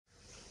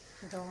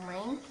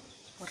domain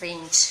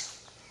range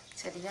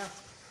சரியா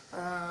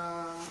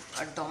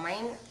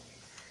domain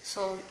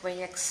so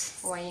yx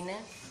y னு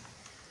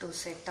two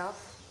set of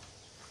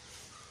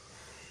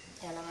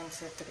elements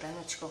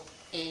எடுத்துக்கிறேன்னு வச்சுக்கோ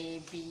a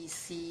b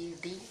c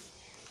d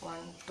 1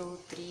 2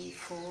 3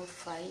 4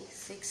 5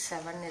 6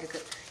 7 இருக்கு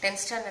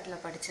 10th ஸ்டாண்டர்ட்ல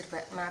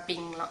படிச்சிருப்ப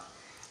மேப்பிங்லாம்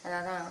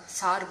அதான்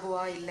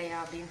சார்புவா இல்லையா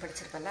அப்படினு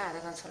படிச்சிருப்பல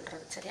அத தான்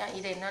சொல்றது சரியா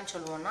இது என்னன்னு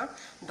சொல்லுவோம்னா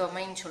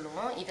டொமைன்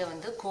சொல்லுவோம் இத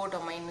வந்து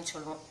கோடொமைன்னு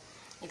சொல்லுவோம்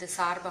இது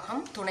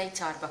சார்பகம் துணை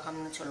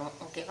சார்பகம்னு சொல்லுவோம்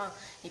ஓகேவா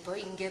இப்போ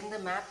இங்க இருந்து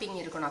மேப்பிங்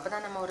இருக்கணும்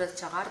அப்பதான் நம்ம ஒரு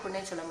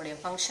சார்புனே சொல்ல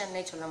முடியும்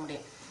ஃபங்க்ஷன்னே சொல்ல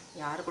முடியும்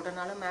யார்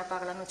கூடனாலும் மேப்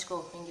ஆகலாம்னு வெச்சுக்கோ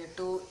இங்க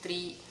 2 3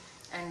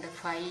 and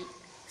 5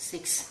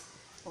 6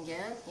 இங்க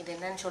இது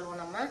என்னன்னு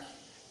சொல்லுவோம் நம்ம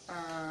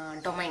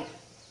domain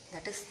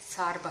that is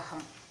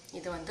சார்பகம்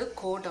இது வந்து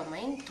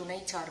கோடொமைன் துணை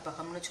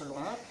சார்பகம்னு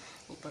சொல்லுவோம்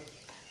இப்போ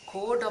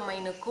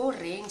கோடொமைனுக்கும்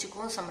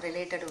ரேஞ்சுக்கும் some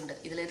related உண்டு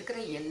இதுல இருக்கிற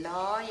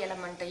எல்லா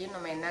எலிமெண்ட்டையும்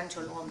நம்ம என்னன்னு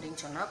சொல்லுவோம்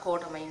அப்படினு சொன்னா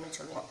கோடொமைன்னு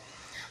சொல்லுவோம்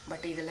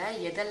பட் இதுல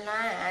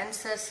எதெல்லாம்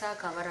ஆன்சர்ஸா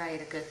கவர்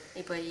ஆயிருக்கு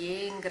இப்போ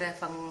ஏங்கற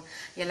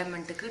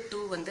எலிமெண்ட்க்கு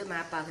 2 வந்து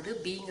மேப் ஆகுது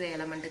பிங்கற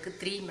எலிமெண்ட்க்கு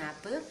 3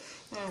 மேப்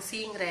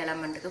சிங்கற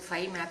எலிமெண்ட்க்கு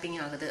 5 மேப்பிங்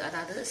ஆகுது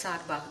அதாவது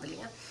சார்பாகுது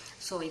இல்லையா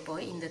சோ இப்போ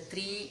இந்த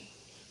 3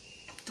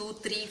 2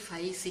 3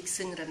 5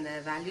 6ங்கற அந்த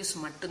வேல்யூஸ்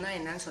மட்டும் தான்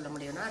என்னன்னு சொல்ல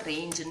முடியும்னா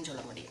ரேஞ்ச்னு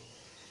சொல்ல முடியும்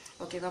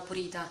ஓகேவா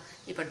புரியுதா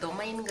இப்போ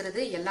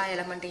டொமைன்ங்கிறது எல்லா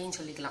எலிமெண்ட்டையும்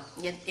சொல்லிக்கலாம்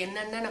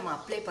என்னென்ன நம்ம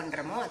அப்ளை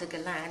பண்றோமோ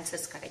அதுக்கெல்லாம்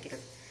ஆன்சர்ஸ் கிடைக்குது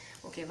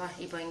ஓகேவா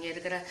இப்போ இங்க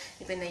இருக்கிற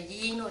இப்போ இந்த e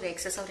ன்னு ஒரு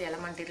எக்ஸஸ் ஒரு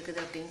எலிமெண்ட் இருக்குது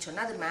அப்படினு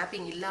சொன்னா அது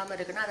மேப்பிங் இல்லாம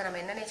இருக்குனா அத நம்ம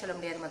என்னன்னே சொல்ல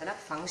முடியாது முதல்ல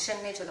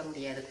ஃபங்க்ஷன்னே சொல்ல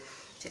முடியாது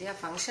சரியா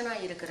ஃபங்க்ஷனா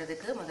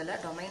இருக்குிறதுக்கு முதல்ல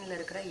டொமைன்ல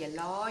இருக்கிற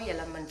எல்லா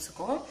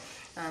எலிமெண்ட்ஸ்க்கும்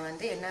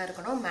வந்து என்ன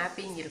இருக்கணும்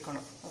மேப்பிங்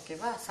இருக்கணும்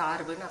ஓகேவா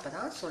சார்புன்னு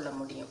அப்பதான் சொல்ல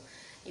முடியும்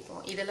இப்போ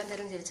இதெல்லாம்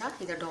தெரிஞ்சிருச்சா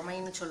இத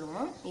டொமைன்னு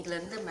சொல்லுவோம் இதுல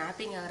இருந்து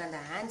மேப்பிங் ஆகற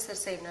அந்த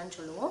ஆன்சர்ஸ் என்னன்னு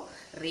சொல்லுவோம்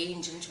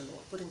ரேஞ்ச்னு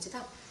சொல்லுவோம்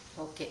புரிஞ்சுதா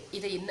ஓகே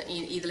இது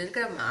இதுல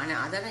இருக்கிற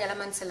அதர்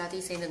எலிமெண்ட்ஸ்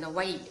எல்லாத்தையும் சேர்த்து இந்த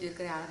y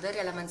இருக்கிற அதர்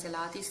எலிமெண்ட்ஸ்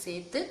எல்லாத்தையும்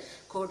சேர்த்து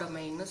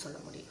கோடொமைன்னு சொல்ல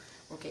முடியும்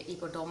ஓகே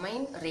இப்போ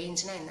டொமைன்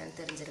ரேஞ்ச்னா என்னன்னு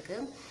தெரிஞ்சிருக்கு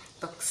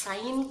இப்போ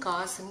sin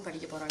cos ன்னு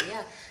படிக்க போறோம் இல்லையா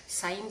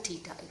sin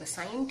θ இப்போ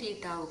sin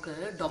θவுக்கு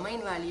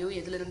டொமைன் வேல்யூ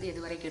எதில இருந்து எது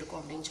வரைக்கும் இருக்கும்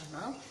அப்படினு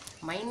சொன்னா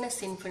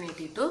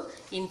 -infinity to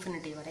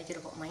infinity வரைக்கும்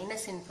இருக்கும்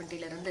 -infinity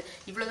ல இருந்து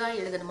இவ்வளவுதான்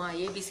எழுதணுமா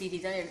abcd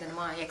தான்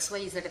எழுதணுமா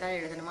xyz தான்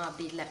எழுதணுமா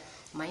அப்படி இல்ல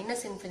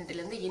 -infinity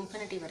ல இருந்து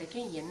infinity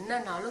வரைக்கும்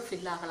என்னனாலும்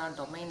ஃபில் ஆகலாம்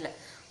டொமைன்ல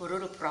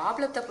ஒரு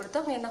ப்ராப்ளத்தை பொறுத்து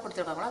அவங்க என்ன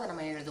கொடுத்திருக்காங்களோ அதை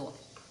நம்ம எழுதுவோம்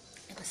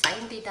இப்போ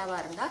sin θவா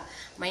இருந்தா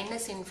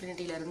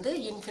 -infinity ல இருந்து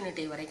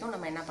infinity வரைக்கும்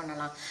நம்ம என்ன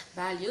பண்ணலாம்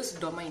வேல்யூஸ்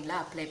டொமைன்ல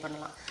அப்ளை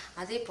பண்ணலாம்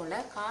அதே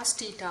போல cos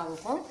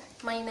θவுக்கும்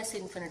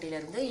 -infinity ல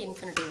இருந்து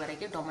infinity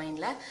வரைக்கும்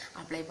டொமைன்ல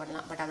அப்ளை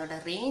பண்ணலாம் பட் அதோட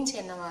ரேஞ்ச்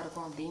என்னவா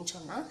இருக்கும் அப்படினு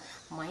சொன்னா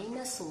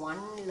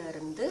 -1 ல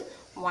இருந்து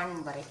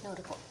 1 வரைக்கும்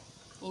இருக்கும்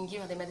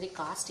இங்கேயும் அதே மாதிரி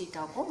cos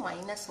θவுக்கும்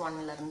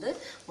 -1 ல இருந்து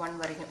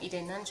 1 வரைக்கும் இது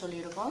என்னன்னு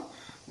சொல்லிருக்கோம்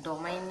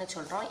டொமைன்னு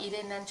சொல்றோம் இது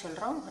என்னன்னு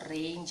சொல்றோம்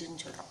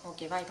ரேஞ்ச்னு சொல்றோம்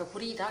ஓகேவா இப்போ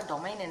புரியுதா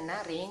டொமைன் என்ன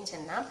ரேஞ்ச்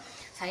என்ன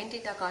sin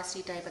θ cos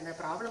θ இப்ப இந்த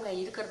ப்ராப்ளம்ல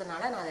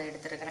இருக்குிறதுனால நான் அதை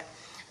எடுத்துக்கிறேன்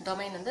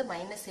டொமைன் வந்து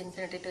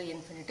 -infinity to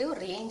infinity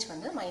ரேஞ்ச்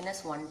வந்து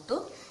 -1 to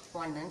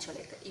 1 ன்னு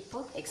சொல்லிருக்கு இப்போ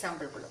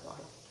எக்ஸாம்பிள் குள்ள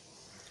போகலாம்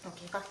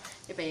ஓகேவா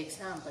இப்போ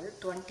எக்ஸாம்பிள்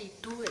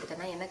 22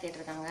 எடுத்தனா என்ன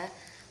கேட்டிருக்காங்க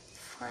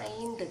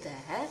find the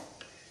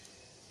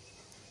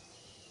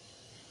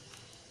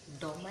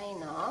domain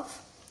of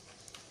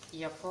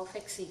f of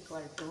x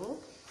equal to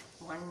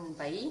 1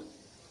 by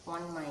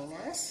 1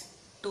 minus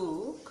 2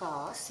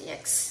 cos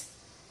x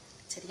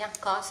சரியா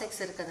cos x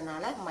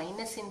இருக்குதுனால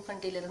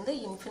 -infinity ல இருந்து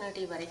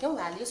infinity வரைக்கும்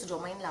வேல்யூஸ்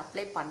டொமைன்ல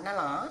அப்ளை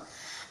பண்ணலாம்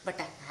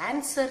பட்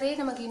ஆன்சரே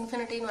நமக்கு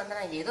இன்ஃபினிட்டின்னு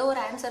வந்தா ஏதோ ஒரு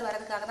ஆன்சர்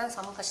வரதுக்காக தான்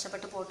சம்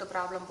கஷ்டப்பட்டு போட்டு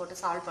ப்ராப்ளம் போட்டு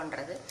சால்வ்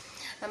பண்றது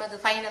நமக்கு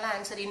ஃபைனலா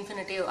ஆன்சர்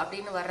இன்ஃபினிட்டி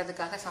அப்படினு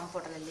வர்றதுக்காக சம்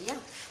போடுறது இல்லையா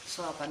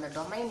சோ அப்ப அந்த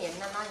டொமைன்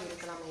என்னலாம்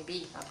இருக்கலாம் மேபி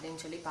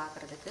அப்படினு சொல்லி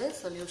பார்க்கிறதுக்கு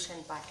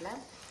சொல்யூஷன் பார்ட்ல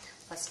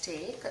ஃபர்ஸ்ட்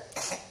டேக்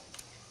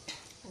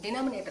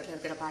டினாமினேட்டர்ல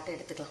இருக்கிற பார்ட்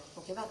எடுத்துக்கலாம்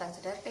ஓகேவா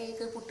கன்சிடர்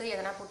டேக் புட்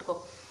எதனா போட்டுக்கோ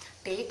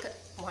take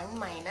 1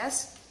 minus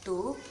 2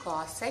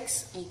 cos x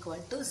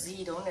equal to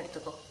 0 ன்னு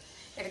எடுத்துக்கோ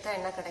எடுத்தா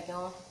என்ன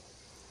கிடைக்கும்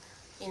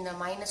இந்த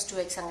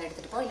 -2x அங்க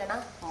எடுத்துட்டு போ இல்லனா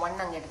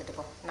 1 அங்க எடுத்துட்டு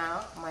போ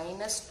நான்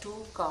 -2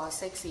 cos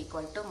x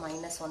equal to -1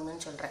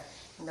 ன்னு சொல்றேன்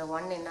இந்த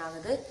 1 என்ன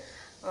ஆகுது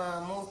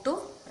மூவ் டு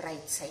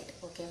ரைட் சைடு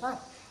ஓகேவா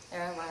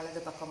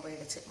வலது பக்கம்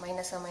போயிடுச்சு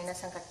minus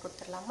cut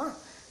கொடுத்துறலாமா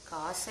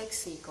cos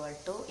x equal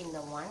to இந்த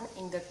 1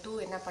 இந்த 2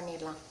 என்ன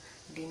பண்ணிரலாம்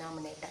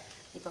டினாமினேட்டர்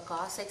இப்போ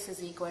cos x is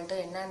equal to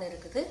என்னன்னு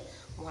இருக்குது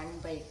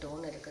 1/2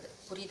 ன்னு இருக்குது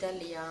புரியுதா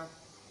இல்லையா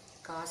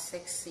cos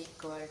x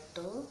equal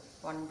to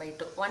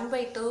 1/2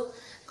 1/2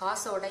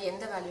 cos ஓட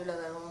எந்த வேல்யூல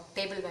வரும்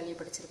டேபிள் வேல்யூ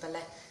படிச்சிருப்பல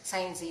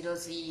sin 0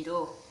 0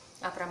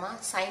 அப்புறமா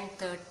sin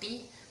 30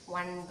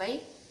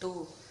 1/2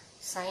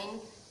 sin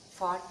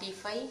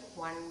 45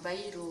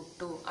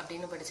 1/√2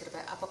 அப்படினு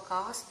படிச்சிருப்ப அப்ப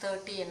cos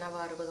 30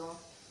 என்னவா இருக்கும்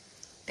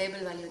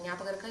டேபிள் வேல்யூ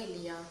ஞாபகம் இருக்கா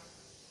இல்லையா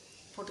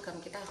போட்டு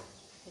காமிக்கிட்டா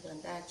இது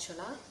வந்து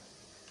एक्चुअली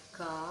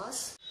cos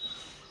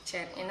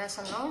சரி என்ன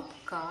சொன்னோம்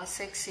cos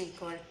x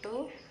equal to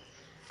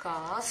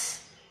cos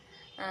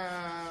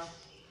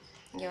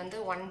இங்க வந்து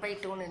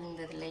 1/2 ன்னு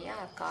இருந்தது இல்லையா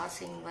cos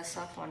inverse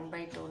of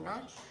 1/2 னா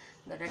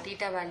இதோட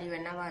தீட்டா வேல்யூ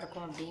என்னவா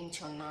இருக்கும் அப்படின்னு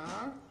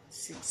சொன்னால்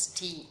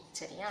 60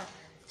 சரியா.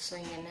 ஸோ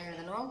இங்கே என்ன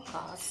எழுதணும்,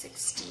 cos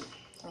 60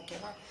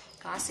 ஓகேவா.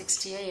 cos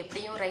 60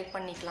 எப்படியும் ரைட்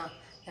பண்ணிக்கலாம்,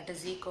 that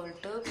is equal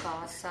to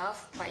cos of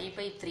pi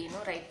by 3ன்னு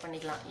right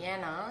பண்ணிக்கலாம்.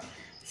 ஏன்னா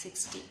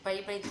 60 pi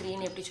by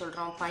 3ன்னு எப்படி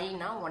சொல்கிறோம்,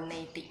 பைனா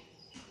 180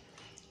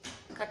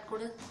 கட்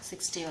கொடு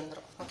 60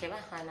 வந்துடும் ஓகேவா.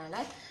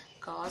 அதனால்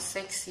cos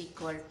x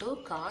equal to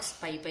cos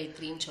pi by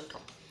 3ன்னு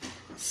சொல்கிறோம்.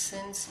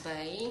 since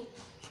by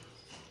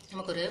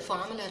நமக்கு ஒரு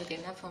ஃபார்முலா இருக்குது,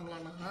 என்ன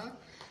ஃபார்முலானா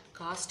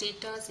cos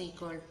theta is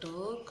equal to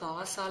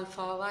cos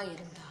alphaவாக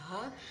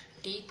இருந்தால்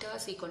theta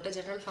is equal to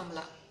general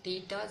formula,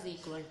 theta is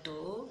equal to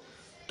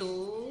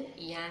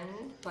 2n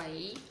pi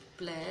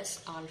plus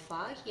alpha.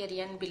 Here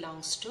n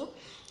belongs to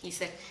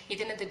z.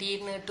 இது என்ன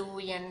திடீர்னு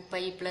 2n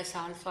pi plus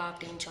alpha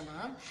அப்படின்னு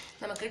சொன்னால்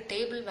நமக்கு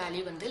டேபிள்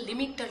வேல்யூ வந்து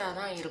லிமிட்டடாக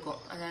தான் இருக்கும்.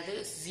 அதாவது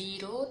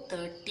 0,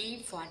 30,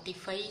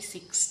 45,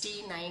 60,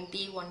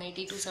 90,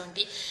 180,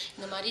 270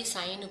 இந்த மாதிரி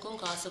சைனுக்கும்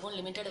காசுக்கும்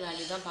லிமிட்டட்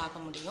வேல்யூ தான்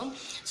பார்க்க முடியும்.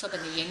 ஸோ இப்போ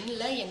இந்த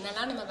எண்ணில்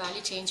என்னெல்லாம் நம்ம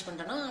வேல்யூ சேஞ்ச்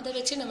பண்ணுறோன்னா அதை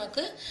வச்சு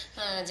நமக்கு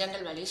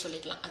ஜென்ரல் வேல்யூ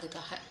சொல்லிக்கலாம்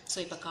அதுக்காக. ஸோ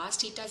இப்போ cos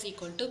theta is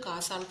equal to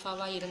cos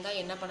alphaவாக இருந்தால்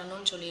என்ன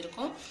பண்ணணும்னு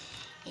சொல்லியிருக்கோம்.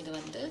 இது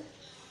வந்து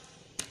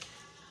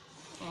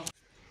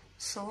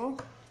so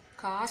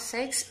cos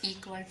x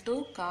equal to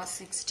cos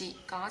 60,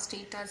 cos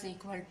theta is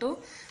equal to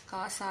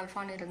cos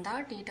alpha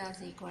இருந்தால் theta is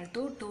equal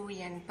to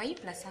 2n pi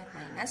plus or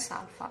minus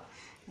alpha.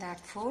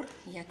 Therefore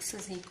x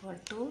is equal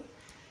to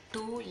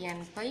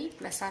 2n pi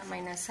plus or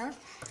minus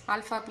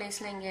alpha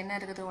placeல இங்கே என்ன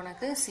இருக்குது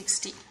உனக்கு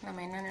 60,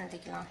 நம்ம என்ன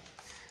எழுதிக்கலாம்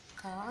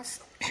cos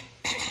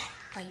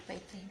pi by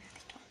 3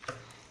 எழுதிக்கலாம்.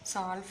 So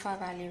alpha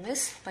value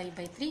is pi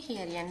by 3,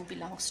 here n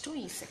belongs to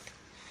z.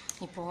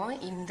 இப்போ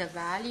இந்த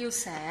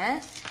வேல்யூஸை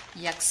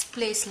எக்ஸ்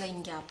பிளேஸில்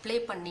இங்கே அப்ளை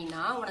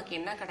பண்ணினா உனக்கு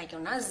என்ன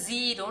கிடைக்கும்னா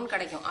 0ன்னு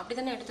கிடைக்கும். அப்படி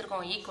தானே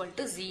எடுத்துருக்கோம், ஈக்குவல்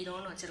டு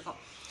 0ன்னு வச்சுருக்கோம்.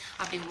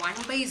 அப்படி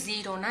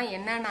 1/0னா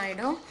என்னென்னு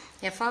ஆகிடும்,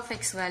 எஃப் ஆஃப்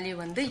எக்ஸ் வேல்யூ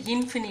வந்து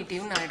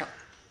இன்ஃபினிட்டிவ்னு ஆகிடும்.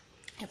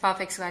 எஃப்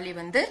ஆஃப் எக்ஸ் வேல்யூ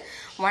வந்து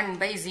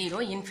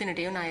 1/0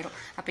 இன்ஃபினிட்டிவ்னு ஆயிடும்.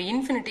 அப்போ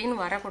இன்ஃபினிட்டிவ்னு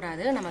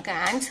வரக்கூடாது, நமக்கு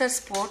ஆன்சர்ஸ்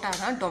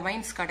போட்டால் தான்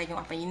டொமைன்ஸ்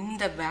கிடைக்கும். அப்போ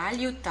இந்த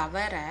வேல்யூ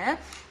தவிர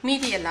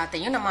மீதி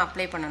எல்லாத்தையும் நம்ம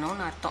அப்ளை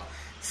பண்ணணும்னு அர்த்தம்.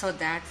 So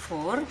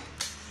therefore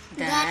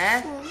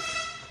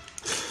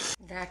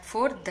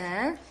the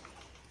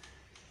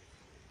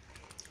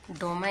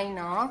domain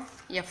of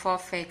f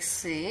of x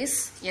is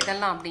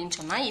எதெல்லாம் அப்படின்னு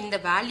சொன்னால் இந்த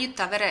வேல்யூ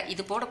தவிர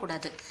இது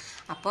போடக்கூடாது.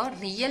 அப்போ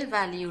ரியல்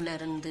வேல்யூல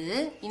இருந்து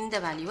இந்த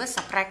வேல்யூவை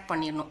சப்ராக்ட்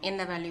பண்ணிடணும்.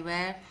 என்ன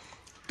வேல்யூவை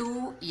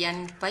 2n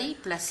pi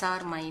plus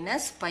or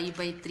minus pi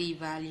by 3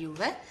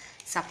 வேல்யூவை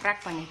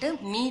சப்ராக்ட் பண்ணிட்டு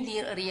மீதி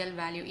ரியல்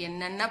வேல்யூ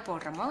என்னென்ன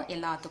போடுறோமோ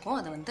எல்லாத்துக்கும்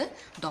அது வந்து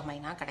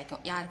டொமைனாக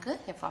கிடைக்கும். யாருக்கு,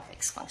 எஃப் ஆஃப்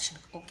எக்ஸ்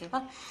ஃபங்க்ஷனுக்கு.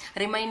 ஓகேவா.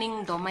 Remaining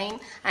domain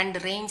and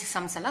range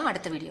sums எல்லாம்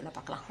அடுத்த வீடியோவில்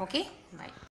பார்க்கலாம். Okay, by.